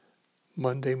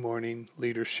Monday Morning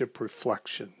Leadership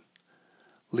Reflection.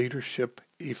 Leadership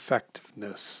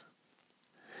Effectiveness.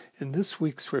 In this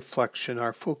week's reflection,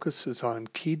 our focus is on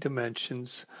key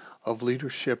dimensions of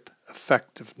leadership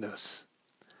effectiveness.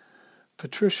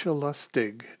 Patricia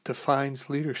Lustig defines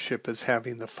leadership as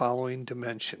having the following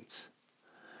dimensions.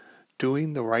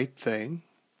 Doing the right thing.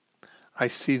 I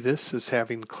see this as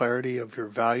having clarity of your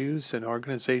values and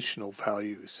organizational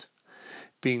values.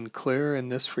 Being clear in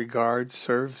this regard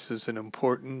serves as an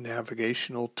important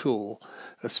navigational tool,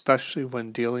 especially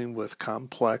when dealing with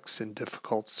complex and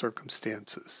difficult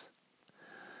circumstances.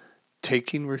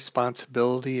 Taking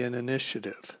responsibility and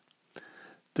initiative.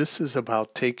 This is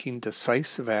about taking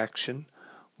decisive action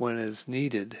when it is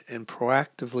needed and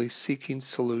proactively seeking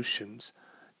solutions,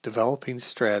 developing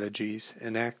strategies,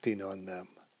 and acting on them.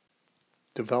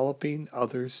 Developing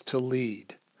others to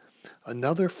lead.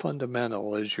 Another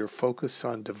fundamental is your focus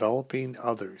on developing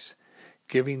others,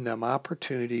 giving them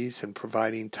opportunities and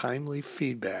providing timely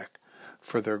feedback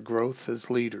for their growth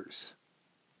as leaders.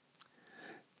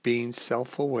 Being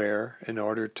self-aware in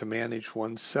order to manage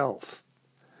oneself.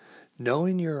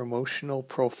 Knowing your emotional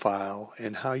profile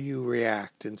and how you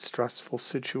react in stressful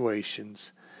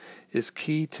situations is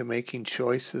key to making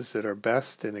choices that are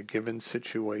best in a given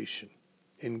situation.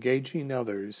 Engaging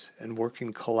others and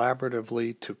working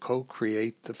collaboratively to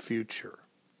co-create the future.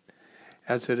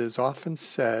 As it is often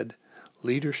said,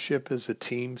 leadership is a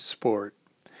team sport,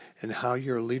 and how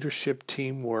your leadership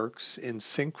team works in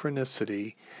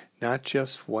synchronicity, not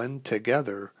just when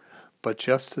together, but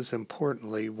just as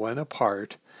importantly when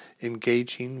apart,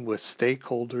 engaging with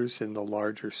stakeholders in the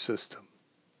larger system.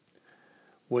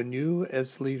 When you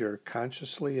as leader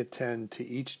consciously attend to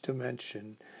each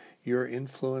dimension, your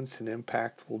influence and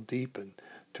impact will deepen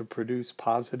to produce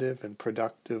positive and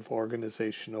productive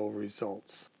organizational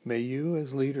results. May you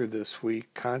as leader this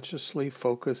week consciously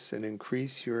focus and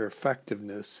increase your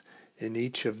effectiveness in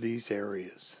each of these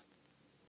areas.